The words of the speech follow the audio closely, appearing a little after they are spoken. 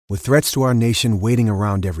With threats to our nation waiting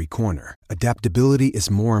around every corner, adaptability is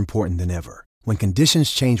more important than ever. When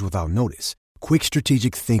conditions change without notice, quick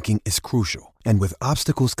strategic thinking is crucial. And with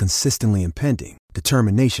obstacles consistently impending,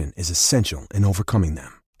 determination is essential in overcoming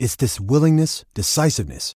them. It's this willingness,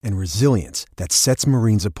 decisiveness, and resilience that sets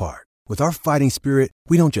Marines apart. With our fighting spirit,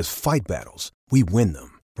 we don't just fight battles, we win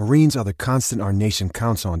them. Marines are the constant our nation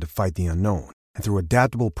counts on to fight the unknown. And through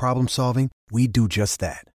adaptable problem solving, we do just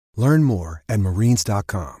that. Learn more at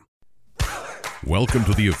marines.com. Welcome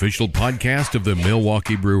to the official podcast of the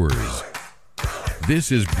Milwaukee Brewers.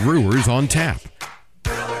 This is Brewers on Tap.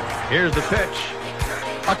 Here's the pitch.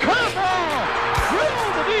 A curveball! Through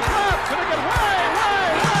the deep left. Gonna get way out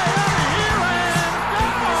of here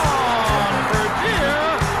and gone for deer.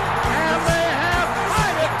 And they have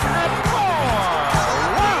tied it at 4.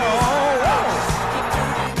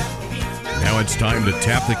 Wow! Now it's time to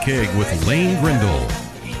tap the keg with Lane Grindle.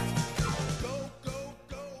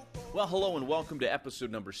 Well, hello and welcome to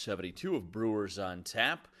episode number 72 of Brewers on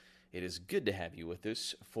Tap. It is good to have you with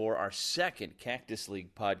us for our second Cactus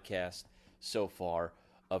League podcast so far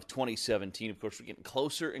of 2017. Of course, we're getting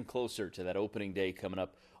closer and closer to that opening day coming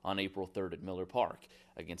up on April 3rd at Miller Park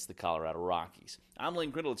against the Colorado Rockies. I'm Lane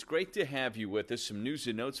Grindle. It's great to have you with us. Some news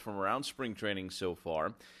and notes from around spring training so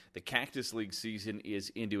far. The Cactus League season is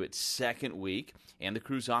into its second week, and the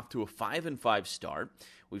crew's off to a 5-5 start.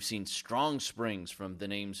 We've seen strong springs from the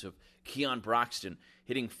names of Keon Broxton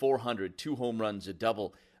hitting 400, 2 home runs, a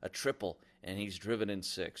double, a triple, and he's driven in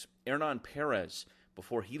 6. Hernan Perez,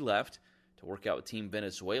 before he left to work out with Team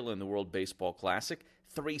Venezuela in the World Baseball Classic,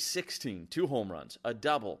 316, 2 home runs, a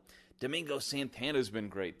double. Domingo Santana's been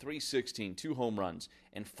great, 316, 2 home runs,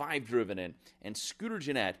 and 5 driven in. And Scooter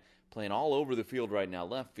Gennett playing all over the field right now,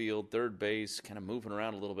 left field, third base, kind of moving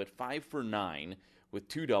around a little bit, 5 for 9 with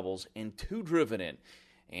 2 doubles and 2 driven in.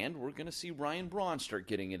 And we're going to see Ryan Braun start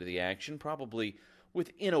getting into the action, probably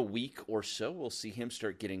within a week or so. We'll see him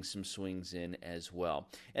start getting some swings in as well.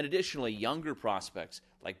 And additionally, younger prospects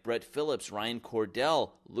like Brett Phillips, Ryan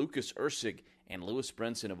Cordell, Lucas Ursig, and Lewis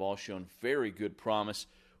Brinson have all shown very good promise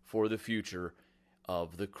for the future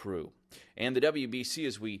of the crew. And the WBC,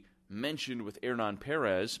 as we mentioned with Hernan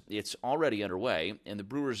Perez, it's already underway, and the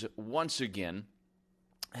Brewers once again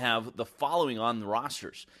have the following on the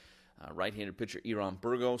rosters. Right-handed pitcher Iran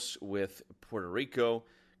Burgos with Puerto Rico.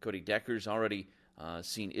 Cody Decker's already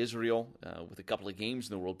seen Israel with a couple of games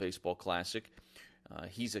in the World Baseball Classic.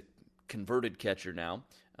 He's a converted catcher now.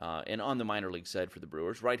 And on the minor league side for the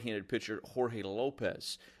Brewers, right-handed pitcher Jorge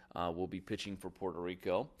Lopez will be pitching for Puerto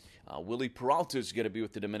Rico. Willie Peralta is going to be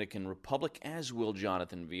with the Dominican Republic, as will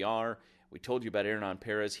Jonathan Villar. We told you about Hernan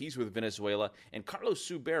Perez. He's with Venezuela. And Carlos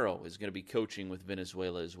Subero is going to be coaching with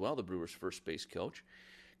Venezuela as well, the Brewers' first base coach.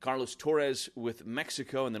 Carlos Torres with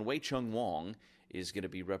Mexico, and then Wei Chung Wong is going to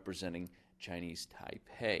be representing Chinese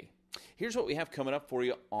Taipei. Here's what we have coming up for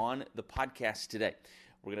you on the podcast today.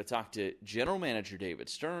 We're going to talk to General Manager David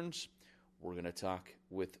Stearns. We're going to talk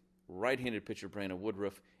with right-handed pitcher Brandon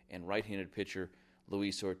Woodruff and right-handed pitcher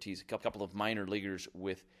Luis Ortiz, a couple of minor leaguers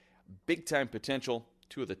with big-time potential,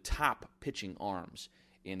 2 of the top pitching arms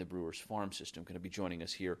in the Brewers farm system, going to be joining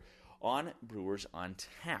us here on Brewers on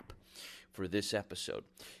Tap for this episode.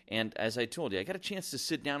 And as I told you, I got a chance to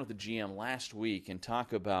sit down with the GM last week and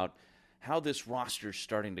talk about how this roster is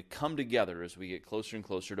starting to come together as we get closer and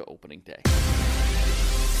closer to opening day.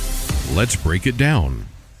 Let's break it down.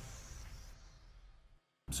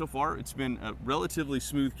 So far, it's been a relatively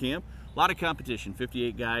smooth camp. A lot of competition,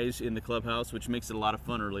 58 guys in the clubhouse, which makes it a lot of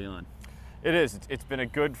fun early on. It is. It's been a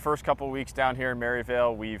good first couple of weeks down here in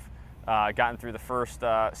Maryvale. We've gotten through the first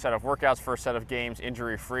set of workouts, first set of games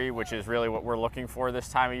injury-free, which is really what we're looking for this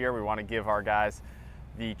time of year. We want to give our guys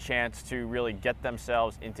the chance to really get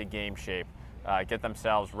themselves into game shape, get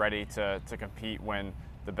themselves ready to compete when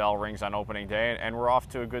the bell rings on opening day, and we're off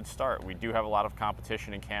to a good start. We do have a lot of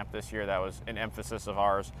competition in camp this year. That was an emphasis of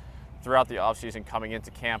ours throughout the offseason coming into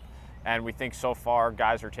camp, and we think so far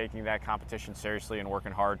guys are taking that competition seriously and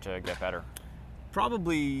working hard to get better.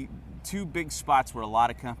 Probably 2 big spots where a lot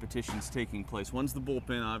of competition is taking place. One's the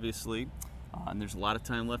bullpen, obviously, and there's a lot of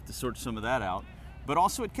time left to sort some of that out. But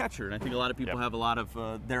also at catcher, and I think a lot of people have a lot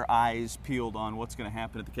of their eyes peeled on what's going to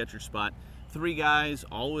happen at the catcher spot. 3 guys,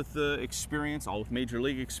 all with experience, all with major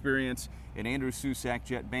league experience, and Andrew Susac,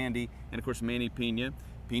 Jet Bandy, and of course Manny Pena.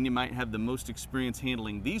 Pena might have the most experience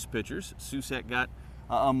handling these pitchers. Susac got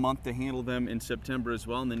a month to handle them in September as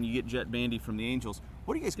well, and then you get Jet Bandy from the Angels.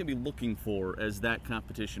 What are you guys going to be looking for as that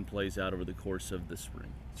competition plays out over the course of the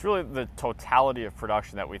spring? It's really the totality of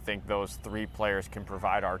production that we think those 3 players can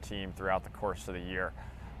provide our team throughout the course of the year.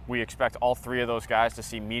 We expect all three of those guys to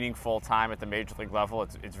see meaningful time at the major league level.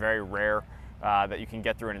 It's very rare that you can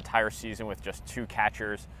get through an entire season with just 2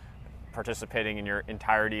 catchers participating in your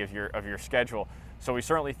entirety of your schedule. So we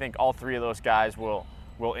certainly think all three of those guys will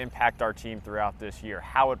impact our team throughout this year.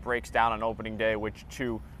 How it breaks down on opening day, which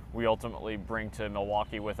 2 we ultimately bring to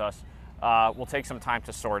Milwaukee with us, will take some time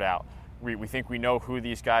to sort out. We think we know who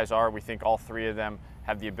these guys are. We think all three of them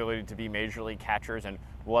have the ability to be major league catchers, and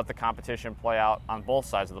we'll let the competition play out on both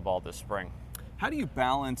sides of the ball this spring. How do you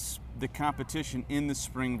balance the competition in the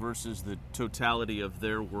spring versus the totality of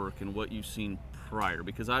their work and what you've seen prior?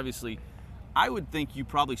 Because obviously, I would think you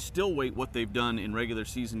probably still weight what they've done in regular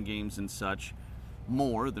season games and such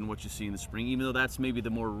more than what you see in the spring, even though that's maybe the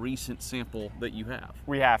more recent sample that you have.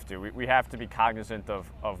 We have to. We have to be cognizant of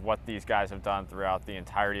what these guys have done throughout the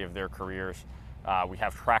entirety of their careers. We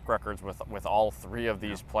have track records with all three of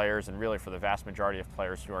these players, and really for the vast majority of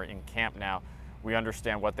players who are in camp now, we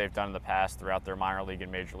understand what they've done in the past throughout their minor league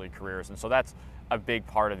and major league careers, and so that's a big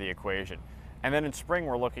part of the equation. And then in spring,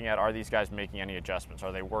 we're looking at, are these guys making any adjustments?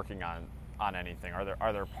 Are they working on anything?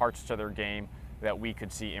 Are there parts to their game that we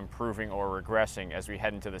could see improving or regressing as we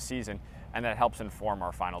head into the season, and that helps inform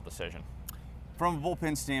our final decision. From a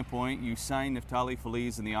bullpen standpoint, you signed Neftali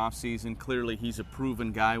Feliz in the offseason. Clearly, he's a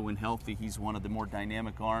proven guy when healthy. He's one of the more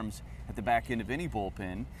dynamic arms at the back end of any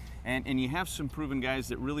bullpen. And you have some proven guys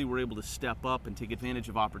that really were able to step up and take advantage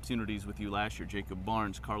of opportunities with you last year. Jacob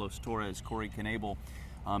Barnes, Carlos Torres, Corey Knebel.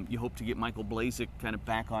 You hope to get Michael Blazek kind of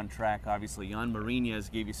back on track. Obviously, Jan Marinez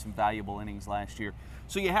gave you some valuable innings last year.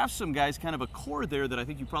 So you have some guys, kind of a core there that I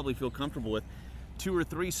think you probably feel comfortable with. 2 or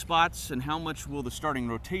 3 spots, and how much will the starting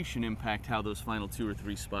rotation impact how those final 2 or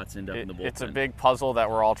 3 spots end up in the bullpen? It's a big puzzle that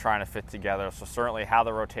we're all trying to fit together. So certainly how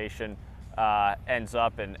the rotation ends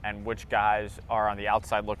up and which guys are on the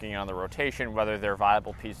outside looking in on the rotation, whether they're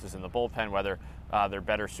viable pieces in the bullpen, whether they're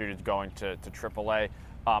better suited going to AAA.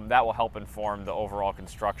 That will help inform the overall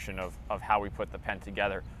construction of how we put the pen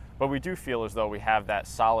together. But we do feel as though we have that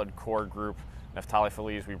solid core group. Neftali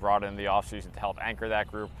Feliz we brought in the offseason to help anchor that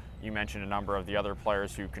group. You mentioned a number of the other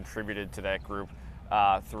players who contributed to that group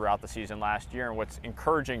throughout the season last year. And what's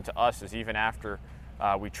encouraging to us is even after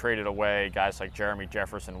we traded away guys like Jeremy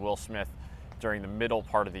Jefferson, Will Smith during the middle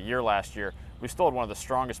part of the year last year, we still had one of the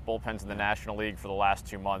strongest bullpens in the National League for the last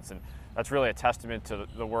 2 months. And that's really a testament to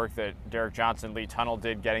the work that Derek Johnson, Lee Tunnell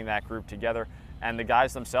did getting that group together, and the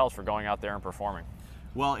guys themselves for going out there and performing.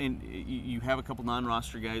 Well, and you have a couple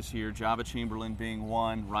non-roster guys here, Java Chamberlain being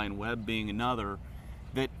one, Ryan Webb being another,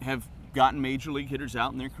 that have gotten major league hitters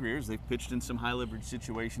out in their careers. They've pitched in some high leverage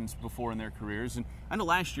situations before in their careers. And I know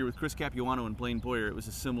last year with Chris Capuano and Blaine Boyer, it was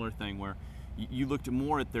a similar thing where you looked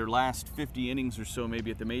more at their last 50 innings or so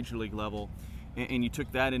maybe at the major league level, and you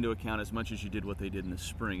took that into account as much as you did what they did in the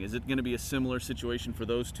spring. Is it going to be a similar situation for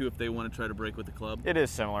those two if they want to try to break with the club? It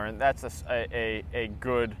is similar, and that's a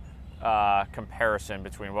good comparison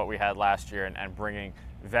between what we had last year and bringing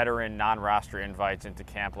veteran non-roster invites into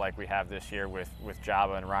camp like we have this year with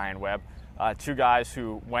Java and Ryan Webb. 2 guys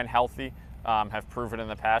who, when healthy, have proven in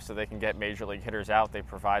the past that they can get major league hitters out. They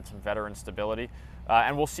provide some veteran stability,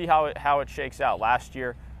 and we'll see how it shakes out. Last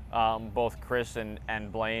year, both Chris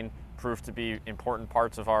and Blaine proved to be important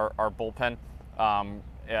parts of our bullpen,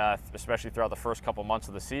 especially throughout the first couple months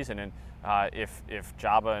of the season. And if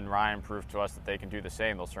Java and Ryan prove to us that they can do the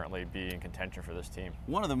same, they'll certainly be in contention for this team.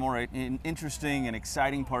 One of the more interesting and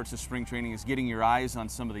exciting parts of spring training is getting your eyes on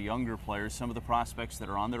some of the younger players, some of the prospects that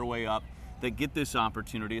are on their way up that get this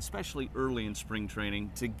opportunity, especially early in spring training,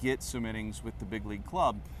 to get some innings with the big league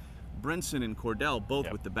club. Brinson and Cordell,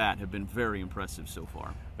 both with the bat, have been very impressive so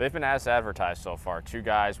far. They've been as advertised so far. 2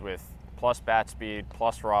 guys with plus bat speed,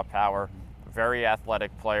 plus raw power, very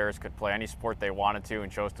athletic players, could play any sport they wanted to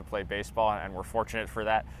and chose to play baseball, and we're fortunate for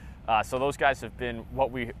that. So those guys have been what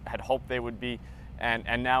we had hoped they would be,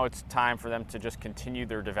 and now it's time for them to just continue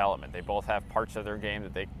their development. They both have parts of their game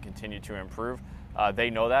that they can continue to improve. They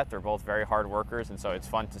know that. They're both very hard workers, and so it's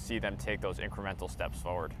fun to see them take those incremental steps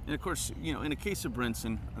forward. And, of course, in the case of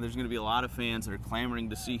Brinson, there's going to be a lot of fans that are clamoring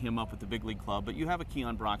to see him up at the big league club, but you have a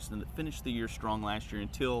Keon Broxton that finished the year strong last year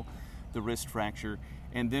until the wrist fracture.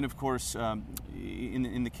 And then, of course,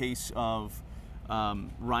 in the case of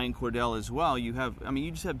Ryan Cordell as well, you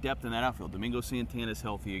just have depth in that outfield. Domingo Santana's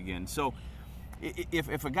healthy again. So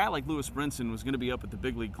if a guy like Lewis Brinson was going to be up at the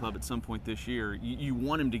big league club at some point this year, you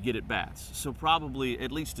want him to get at bats. So probably,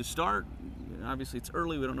 at least to start, obviously it's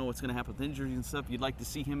early, we don't know what's going to happen with injuries and stuff, you'd like to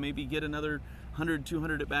see him maybe get another 100,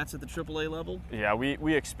 200 at bats at the AAA level? Yeah,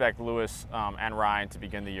 we expect Lewis and Ryan to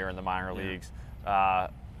begin the year in the minor leagues.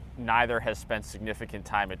 Neither has spent significant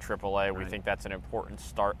time at AAA. We think that's an important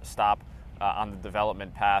stop on the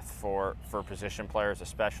development path for position players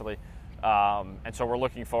especially. And so we're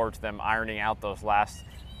looking forward to them ironing out those last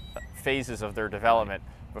phases of their development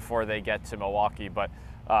before they get to Milwaukee. But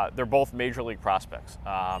they're both major league prospects.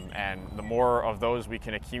 And the more of those we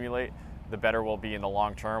can accumulate, the better we'll be in the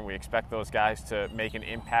long term. We expect those guys to make an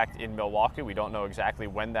impact in Milwaukee. We don't know exactly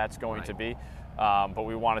when that's going to be, but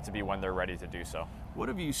we want it to be when they're ready to do so. What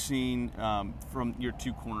have you seen from your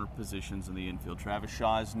two corner positions in the infield? Travis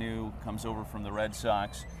Shaw is new, comes over from the Red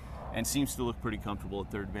Sox, and seems to look pretty comfortable at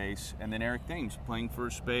third base. And then Eric Thames playing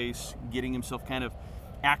first base, getting himself kind of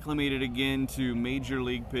acclimated again to major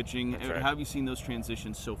league pitching. That's right. How have you seen those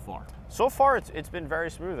transitions so far? So far, it's been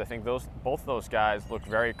very smooth. I think both those guys look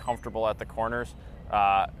very comfortable at the corners.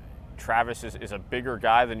 Travis is a bigger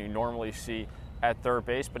guy than you normally see at third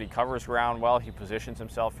base, but he covers ground well. He positions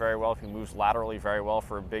himself very well. He moves laterally very well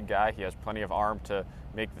for a big guy. He has plenty of arm to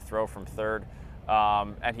make the throw from third,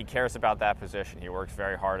 and he cares about that position. He works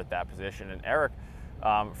very hard at that position. And Eric,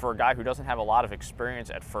 for a guy who doesn't have a lot of experience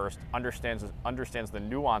at first, understands the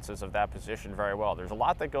nuances of that position very well. There's a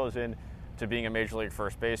lot that goes in to being a major league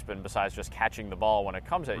first baseman besides just catching the ball when it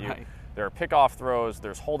comes at you. Right. There are pickoff throws,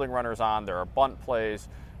 there's holding runners on, there are bunt plays,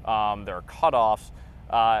 there are cutoffs.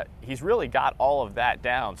 He's really got all of that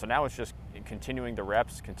down. So now it's just continuing the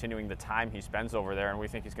reps, continuing the time he spends over there, and we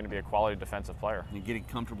think he's going to be a quality defensive player. And getting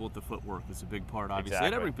comfortable with the footwork is a big part, obviously, Exactly.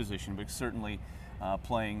 at every position, but certainly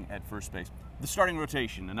playing at first base. The starting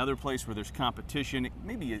rotation, another place where there's competition.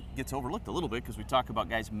 Maybe it gets overlooked a little bit because we talk about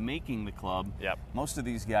guys making the club. Yep. Most of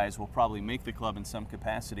these guys will probably make the club in some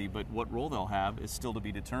capacity, but what role they'll have is still to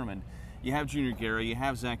be determined. You have Junior Guerra, you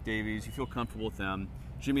have Zach Davies, you feel comfortable with them.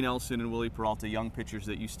 Jimmy Nelson and Willie Peralta, young pitchers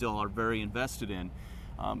that you still are very invested in.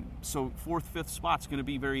 So fourth, fifth spot's going to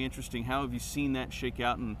be very interesting. How have you seen that shake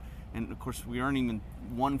out? And of course, we aren't even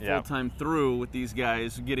one full time through with these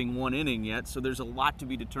guys getting one inning yet, so there's a lot to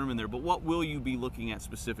be determined there. But what will you be looking at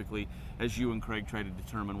specifically as you and Craig try to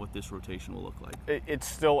determine what this rotation will look like? It's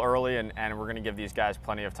still early, and we're going to give these guys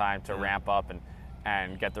plenty of time to ramp up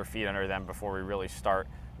and get their feet under them before we really start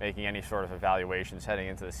making any sort of evaluations heading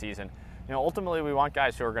into the season. You know, ultimately, we want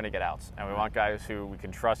guys who are going to get outs, and we want guys who we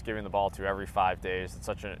can trust giving the ball to every 5 days. It's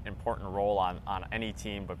such an important role on any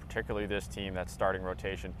team, but particularly this team, that starting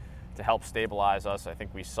rotation, to help stabilize us. I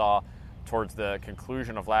think we saw towards the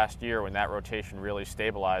conclusion of last year when that rotation really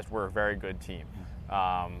stabilized, we're a very good team.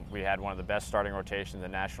 We had one of the best starting rotations in the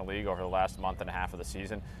National League over the last month and a half of the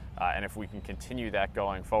season, and if we can continue that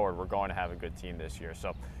going forward, we're going to have a good team this year.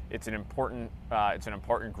 So it's an important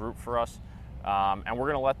group for us, and we're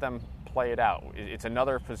going to let them play it out. It's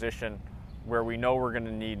another position where we know we're going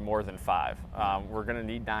to need more than 5. We're going to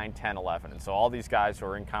need 9, 10, 11. And so all these guys who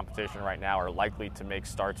are in competition right now are likely to make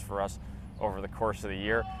starts for us over the course of the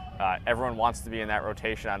year. Everyone wants to be in that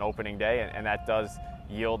rotation on opening day, and that does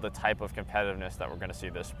yield the type of competitiveness that we're going to see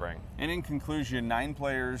this spring. And in conclusion, 9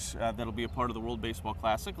 players that'll be a part of the World Baseball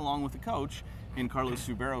Classic, along with the coach in Carlos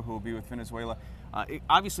Subero, who will be with Venezuela.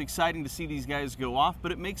 Obviously exciting to see these guys go off,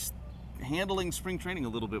 but it makes handling spring training a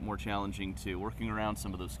little bit more challenging too, working around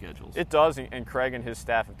some of those schedules. It does, and Craig and his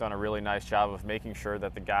staff have done a really nice job of making sure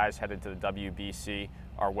that the guys headed to the WBC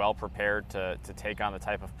are well prepared to take on the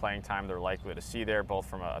type of playing time they're likely to see there, both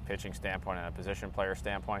from a pitching standpoint and a position player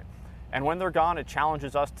standpoint. And when they're gone, it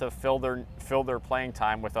challenges us to fill their playing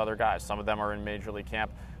time with other guys. Some of them are in Major League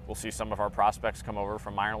camp. We'll see some of our prospects come over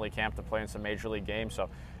from minor league camp to play in some Major League games. So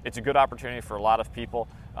it's a good opportunity for a lot of people.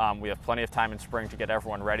 We have plenty of time in spring to get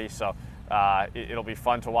everyone ready. So it'll be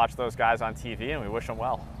fun to watch those guys on TV, and we wish them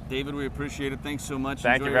well. David, we appreciate it. Thanks so much.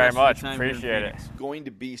 Thank Enjoy you the very rest of much. your time here in Appreciate it. Phoenix. Going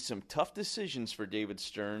to be some tough decisions for David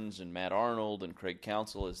Stearns and Matt Arnold and Craig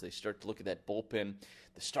Counsell as they start to look at that bullpen.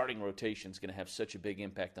 The starting rotation is going to have such a big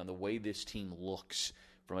impact on the way this team looks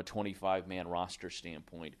from a 25-man roster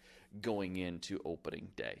standpoint going into opening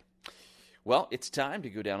day. Well, it's time to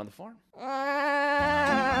go down on the farm.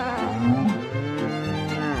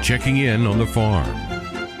 Checking in on the farm.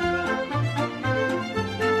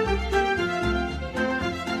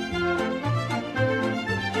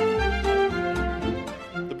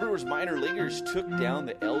 The Brewers minor leaguers took down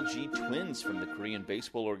the LG Twins from the Korean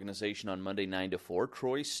Baseball Organization on Monday 9-4.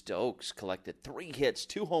 Troy Stokes collected 3 hits,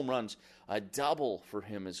 2 home runs, a double for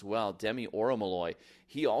him as well. Demi Oromaloy,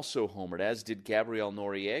 he also homered, as did Gabriel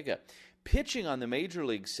Noriega. Pitching on the Major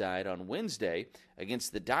League side on Wednesday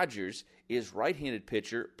against the Dodgers is right-handed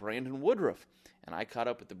pitcher Brandon Woodruff. And I caught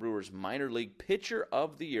up with the Brewers minor league pitcher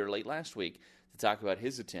of the year late last week to talk about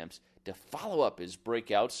his attempts to follow up his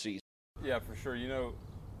breakout season. Yeah, for sure. You know,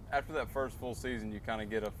 after that first full season, you kind of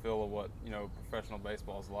get a feel of what, professional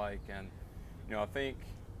baseball is like. And, I think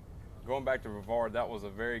going back to Brevard, that was a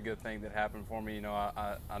very good thing that happened for me. You know,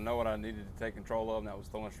 I know what I needed to take control of, and that was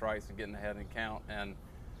throwing strikes and getting ahead and count. And,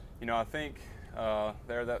 you know, I think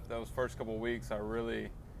those first couple of weeks I really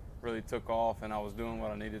took off, and I was doing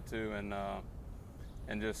what I needed to,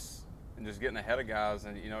 and just getting ahead of guys,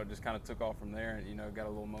 and, you know, it just kind of took off from there, and, you know, got a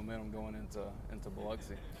little momentum going into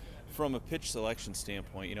Biloxi. From a pitch selection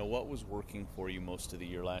standpoint, you know, what was working for you most of the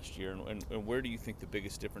year last year, and where do you think the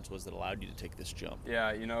biggest difference was that allowed you to take this jump?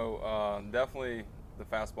 Yeah, you know, definitely the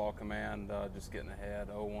fastball command, just getting ahead,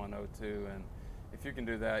 0-1, 0-2, and if you can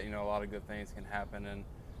do that, you know, a lot of good things can happen. And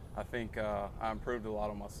I think I improved a lot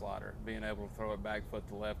on my slider, being able to throw it back foot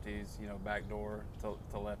to lefties, you know, backdoor to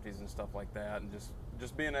lefties and stuff like that, and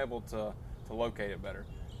just being able to locate it better.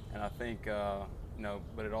 And I think, you know,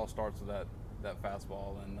 but it all starts with that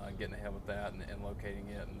fastball and getting ahead with that and locating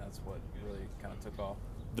it, and that's what really kind of took off.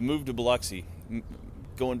 The move to Biloxi,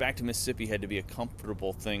 going back to Mississippi had to be a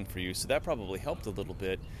comfortable thing for you, so that probably helped a little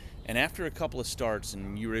bit. And after a couple of starts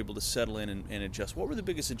and you were able to settle in and adjust, what were the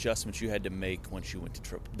biggest adjustments you had to make once you went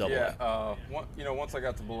to Double A? You know, once I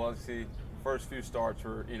got to Biloxi, first few starts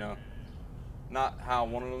were, you know, not how I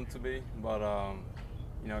wanted them to be, but,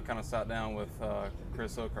 you know, kind of sat down with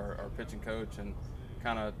Chris Hook, our pitching coach, and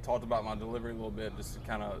kind of talked about my delivery a little bit, just to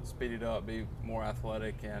kind of speed it up, be more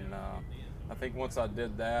athletic. And I think once I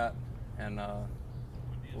did that and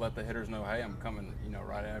let the hitters know, hey, I'm coming, you know,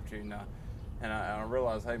 right after you now. And I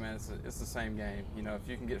realized, hey, man, it's the same game. You know, if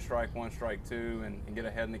you can get strike one, strike two, and get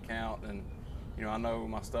ahead in the count, and, you know, I know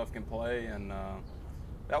my stuff can play. And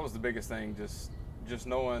that was the biggest thing, just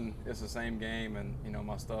knowing it's the same game, and, you know,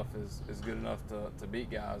 my stuff is good enough to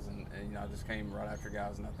beat guys, and, you know, I just came right after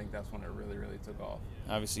guys, and I think that's when it really took off.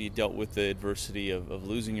 Obviously, you dealt with the adversity of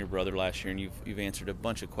losing your brother last year, and you've answered a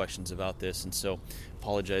bunch of questions about this, and so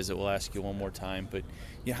apologize that we'll ask you one more time. But,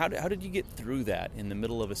 you know, how did you get through that in the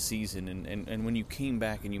middle of a season, and when you came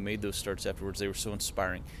back and you made those starts afterwards, they were so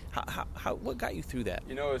inspiring. What got you through that?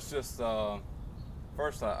 You know, it's just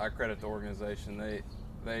first I credit the organization.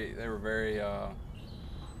 They were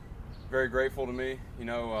very grateful to me. You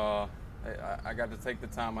know, I got to take the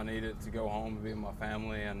time I needed to go home and be with my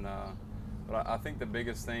family, and but I think the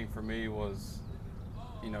biggest thing for me was,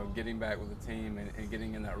 you know, getting back with the team and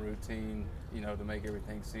getting in that routine, you know, to make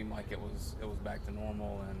everything seem like it was back to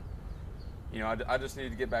normal. And, you know, I just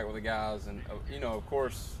needed to get back with the guys, and, you know, of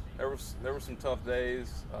course there were some tough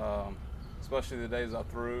days, especially the days I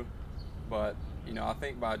threw, but, you know, I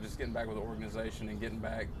think by just getting back with the organization and getting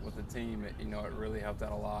back with the team, it really helped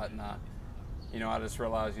out a lot. And I just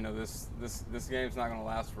realized, you know, this game's not going to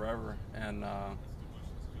last forever, and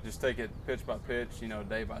just take it pitch by pitch, you know,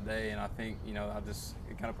 day by day. And I think, you know,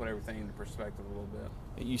 it kind of put everything into perspective a little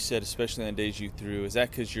bit. You said, especially on the days you threw, is that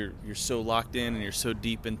because you're so locked in and you're so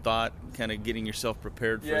deep in thought, kind of getting yourself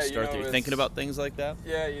prepared for a start, that you're thinking about things like that?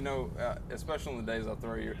 Yeah, you know, especially on the days I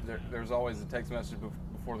throw, there's always a text message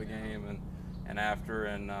before the game and after,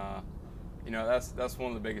 and you know, that's one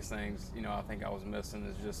of the biggest things, you know, I think I was missing,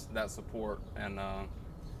 is just that support. And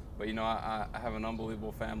but, you know, I have an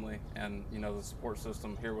unbelievable family, and, you know, the support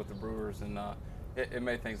system here with the Brewers, and it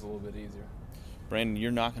made things a little bit easier. Brandon,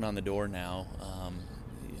 you're knocking on the door now.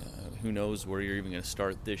 Who knows where you're even going to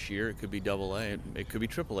start this year? It could be Double A, it could be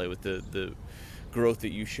Triple A with the growth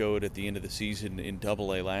that you showed at the end of the season in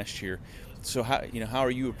Double A last year. So how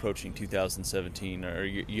are you approaching 2017? Are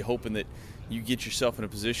you hoping that you get yourself in a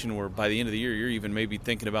position where by the end of the year you're even maybe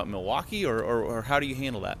thinking about Milwaukee, or how do you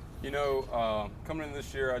handle that? You know, coming in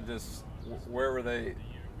this year, wherever the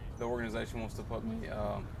organization wants to put me,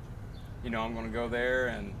 you know, I'm going to go there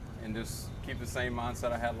and just keep the same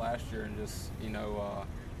mindset I had last year, and just, you know,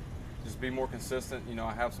 just be more consistent. You know,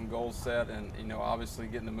 I have some goals set, and, you know, obviously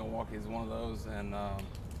getting to Milwaukee is one of those. And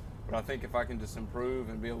but I think if I can just improve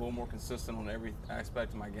and be a little more consistent on every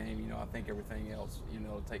aspect of my game, you know, I think everything else, you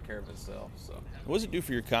know, will take care of itself. So, what does it do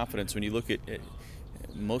for your confidence when you look at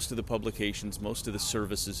most of the publications, most of the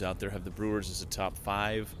services out there have the Brewers as a top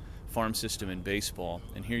 5 farm system in baseball,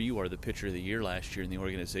 and here you are, the pitcher of the year last year in the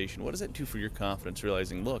organization? What does that do for your confidence,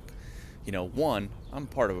 realizing, look, you know, 1, I'm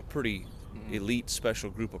part of a pretty elite special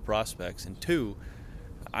group of prospects, and 2,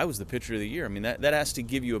 I was the pitcher of the year. I mean, that has to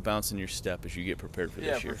give you a bounce in your step as you get prepared for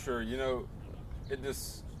this year. Yeah, for sure. You know, it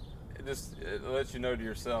lets you know to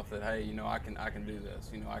yourself that, hey, you know, I can do this.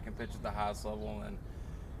 You know, I can pitch at the highest level,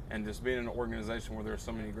 and just being in an organization where there are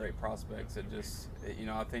so many great prospects, you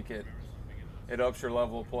know, I think it ups your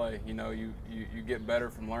level of play. You know, you get better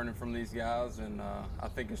from learning from these guys, and I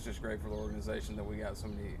think it's just great for the organization that we got so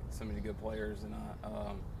many good players, and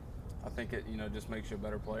I think it, you know, just makes you a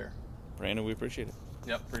better player. Brandon, we appreciate it.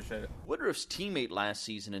 Yep, appreciate it. Woodruff's teammate last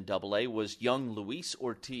season in Double-A was young Luis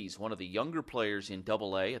Ortiz, one of the younger players in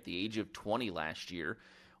Double-A at the age of 20 last year.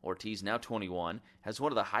 Ortiz, now 21, has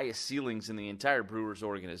one of the highest ceilings in the entire Brewers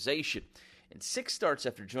organization. In 6 starts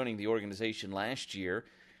after joining the organization last year,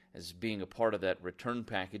 as being a part of that return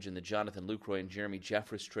package in the Jonathan Lucroy and Jeremy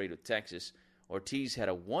Jeffress trade with Texas, Ortiz had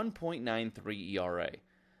a 1.93 ERA.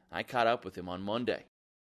 I caught up with him on Monday.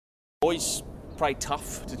 Always probably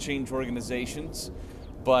tough to change organizations,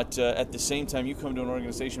 but at the same time, you come to an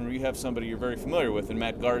organization where you have somebody you're very familiar with in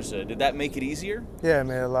Matt Garza. Did that make it easier? Yeah, it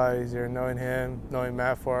made it a lot easier knowing him, knowing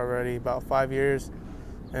Matt for already about 5 years,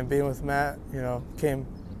 and being with Matt, came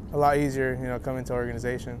a lot easier, coming to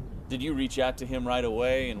organization. Did you reach out to him right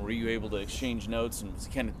away, and were you able to exchange notes and was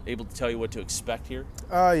he kind of able to tell you what to expect here?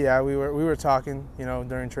 Yeah, we were talking,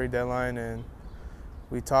 during trade deadline, and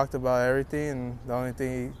we talked about everything. And the only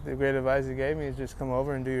thing, the great advice he gave me is just come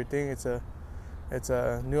over and do your thing. It's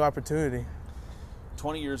a new opportunity.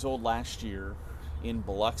 20 years old last year in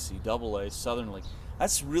Biloxi, Double-A, Southern League.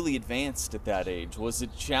 That's really advanced at that age. Was it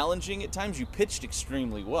challenging at times? You pitched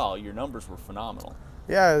extremely well. Your numbers were phenomenal.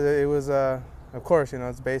 Yeah, it was. Of course,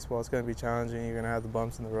 it's baseball. It's going to be challenging. You're going to have the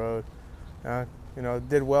bumps in the road.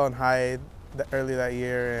 Did well in high A early that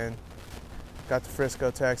year and got to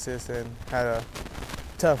Frisco, Texas, and had a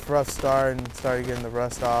tough, rough start and started getting the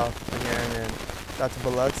rust off again. And got to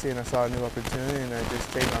Biloxi and I saw a new opportunity and I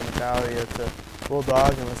just changed my mentality. It's a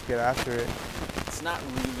bulldog and let's get after it. It's not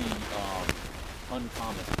really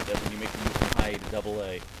uncommon that when you make a move from high A to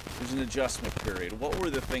Double-A, there's an adjustment period. What were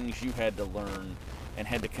the things you had to learn and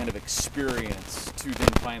had to kind of experience to then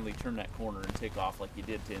finally turn that corner and take off like you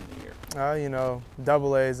did to end the year?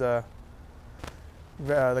 Double-A's, the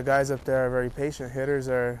guys up there are very patient. Hitters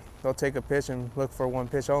they'll take a pitch and look for one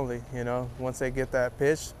pitch only. Once they get that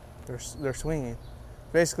pitch, they're swinging.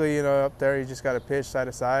 Basically, up there you just got to pitch side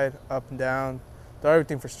to side, up and down, do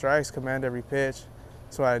everything for strikes, command every pitch.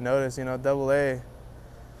 That's what I noticed. Double-A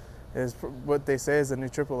is what they say is the new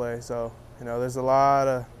Triple-A. So, there's a lot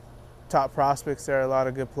of top prospects there, a lot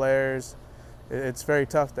of good players. It's very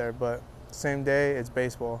tough there, but same day, it's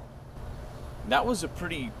baseball. That was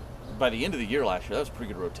by the end of the year last year, that was a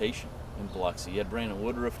pretty good rotation in Biloxi. You had Brandon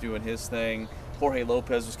Woodruff doing his thing. Jorge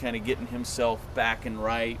Lopez was kind of getting himself back and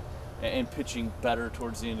right and pitching better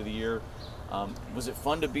towards the end of the year. Was it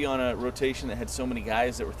fun to be on a rotation that had so many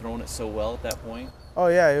guys that were throwing it so well at that point? Oh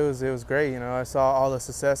yeah, it was great. I saw all the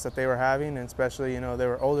success that they were having, and especially, they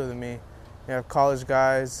were older than me. You have college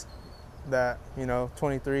guys that,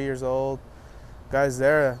 23 years old, guys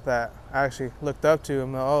there that I actually looked up to.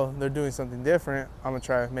 I'm like, oh, they're doing something different. I'm going to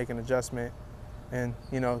try to make an adjustment and,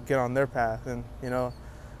 get on their path. And,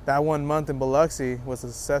 that 1 month in Biloxi was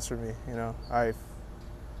a success for me. I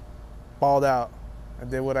balled out. I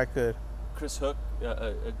did what I could. Chris Hook,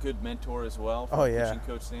 a good mentor as well from a pitching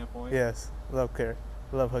coach standpoint? Yes, love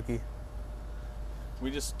Hookie.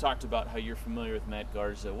 We just talked about how you're familiar with Matt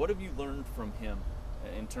Garza. What have you learned from him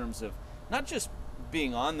in terms of not just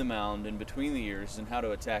being on the mound in between the years and how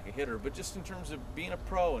to attack a hitter, but just in terms of being a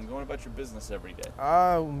pro and going about your business every day?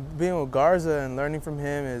 Being with Garza and learning from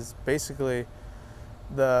him is basically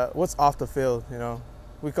what's off the field.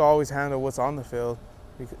 We can always handle what's on the field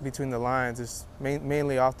between the lines. It's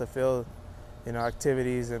mainly off the field,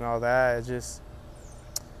 activities and all that. It's just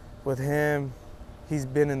with him, he's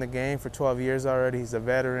been in the game for 12 years already. He's a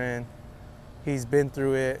veteran. He's been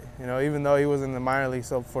through it, even though he was in the minor league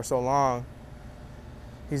for so long.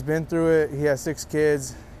 He's been through it. He has 6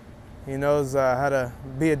 kids. He knows how to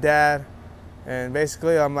be a dad. And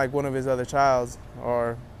basically, I'm like one of his other childs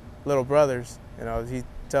or little brothers. He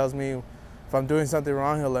tells me if I'm doing something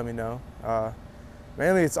wrong, he'll let me know.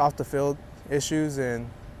 Mainly it's off the field issues, and,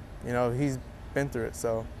 he's been through it,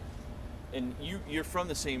 so. And you're from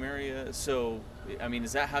the same area, so,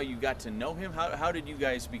 is that how you got to know him? How did you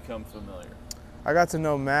guys become familiar? I got to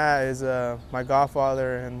know Matt as my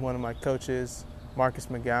godfather and one of my coaches, Marcus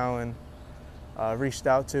McGowan, reached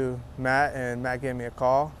out to Matt, and Matt gave me a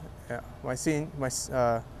call. My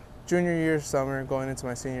junior year summer, going into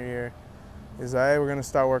my senior year, he's like, hey, we're going to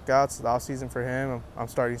start workouts, the off season for him. I'm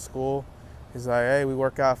starting school. He's like, hey, we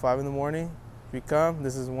work out at 5 in the morning. If you come,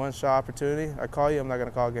 this is a one-shot opportunity. I call you, I'm not going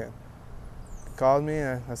to call again. He called me,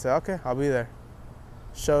 and I said, okay, I'll be there.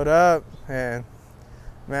 Showed up, and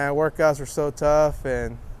man, workouts were so tough,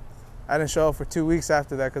 and I didn't show up for 2 weeks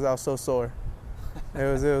after that because I was so sore. It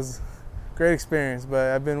was a great experience,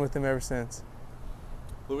 but I've been with him ever since.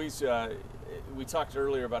 Luis, we talked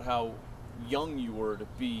earlier about how young you were to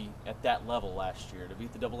be at that level last year, to be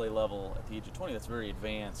at the Double-A level at the age of 20. That's very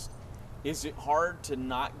advanced. Is it hard to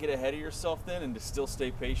not get ahead of yourself then and to still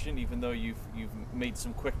stay patient even though you've made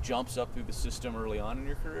some quick jumps up through the system early on in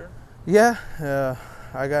your career? Yeah,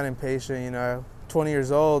 I got impatient, 20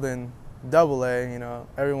 years old and AA,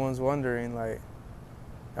 everyone's wondering, like,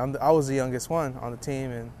 I was the youngest one on the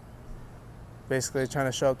team and basically trying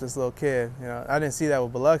to show up this little kid. I didn't see that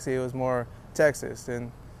with Biloxi, it was more Texas.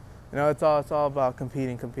 And, it's all about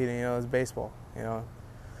competing, it's baseball,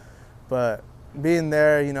 But being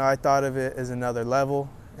there, I thought of it as another level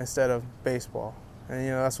instead of baseball. And,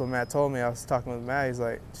 that's what Matt told me. I was talking with Matt. He's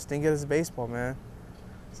like, just think it as baseball, man.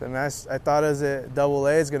 So, man, I thought as a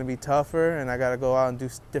AA is going to be tougher and I got to go out and do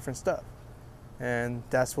different stuff. And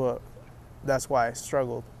that's why I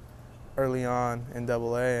struggled early on in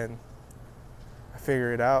AA, and I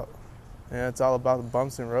figured it out. It's all about the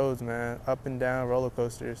bumps and roads, man. Up and down roller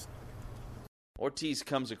coasters. Ortiz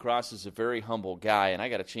comes across as a very humble guy, and I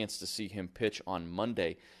got a chance to see him pitch on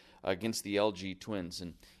Monday against the LG Twins.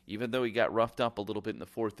 And even though he got roughed up a little bit in the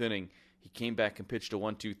fourth inning, he came back and pitched a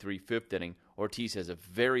 1-2-3 fifth inning. Ortiz has a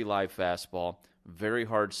very live fastball, very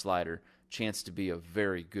hard slider, chance to be a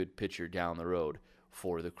very good pitcher down the road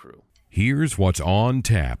for the Crew. Here's what's on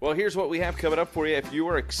tap. Well, here's what we have coming up for you. If you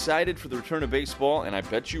are excited for the return of baseball, and I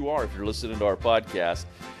bet you are if you're listening to our podcast,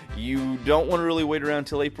 you don't want to really wait around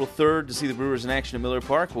until April 3rd to see the Brewers in action at Miller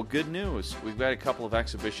Park. Well, good news. We've got a couple of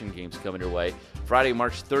exhibition games coming your way. Friday,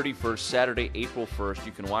 March 31st, Saturday, April 1st,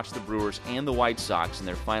 you can watch the Brewers and the White Sox in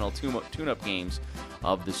their final tune-up games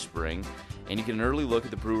of the spring. And you get an early look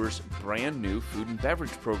at the Brewers' brand new food and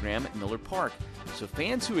beverage program at Miller Park. So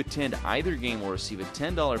fans who attend either game will receive a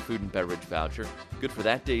 $10 food and beverage voucher, good for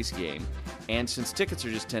that day's game. And since tickets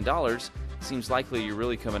are just $10, it seems likely you're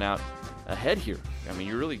really coming out ahead here. I mean,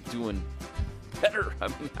 you're really doing better. I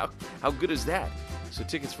mean, how good is that? So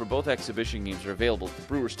tickets for both exhibition games are available at the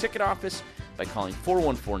Brewers ticket office by calling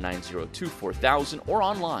 414-902-4000 or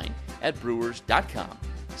online at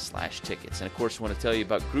brewers.com/tickets. And of course, I want to tell you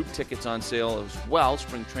about group tickets on sale as well.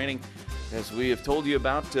 Spring training, as we have told you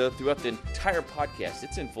about throughout the entire podcast,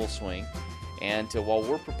 it's in full swing. And while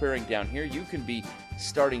we're preparing down here, you can be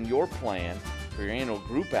starting your plan for your annual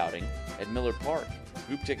group outing at Miller Park.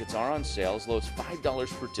 Group tickets are on sale as low as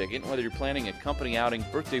 $5 per ticket. Whether you're planning a company outing,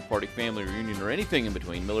 birthday party, family reunion, or anything in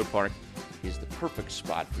between, Miller Park is the perfect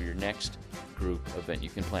spot for your next group event. You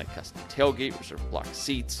can plan a custom tailgate, reserve block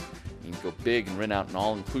seats. You can go big and rent out an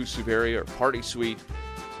all-inclusive area or party suite. So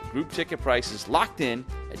group ticket prices locked in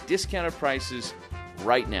at discounted prices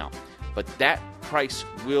right now. But that price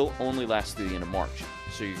will only last through the end of March.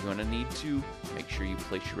 So you're going to need to make sure you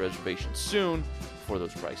place your reservation soon before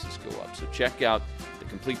those prices go up. So check out the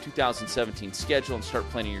complete 2017 schedule and start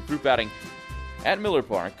planning your group outing at Miller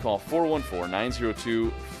Park. Call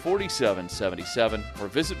 414-902-4777 or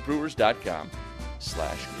visit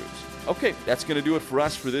brewers.com/groups. Okay, that's going to do it for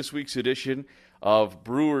us for this week's edition of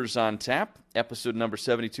Brewers on Tap, episode number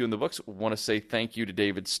 72 in the books. I want to say thank you to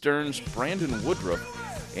David Stearns, Brandon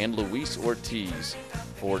Woodruff, and Luis Ortiz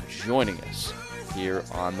for joining us here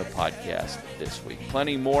on the podcast this week.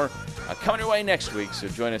 Plenty more coming your way next week, so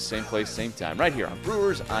join us same place, same time, right here on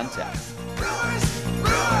Brewers on Tap.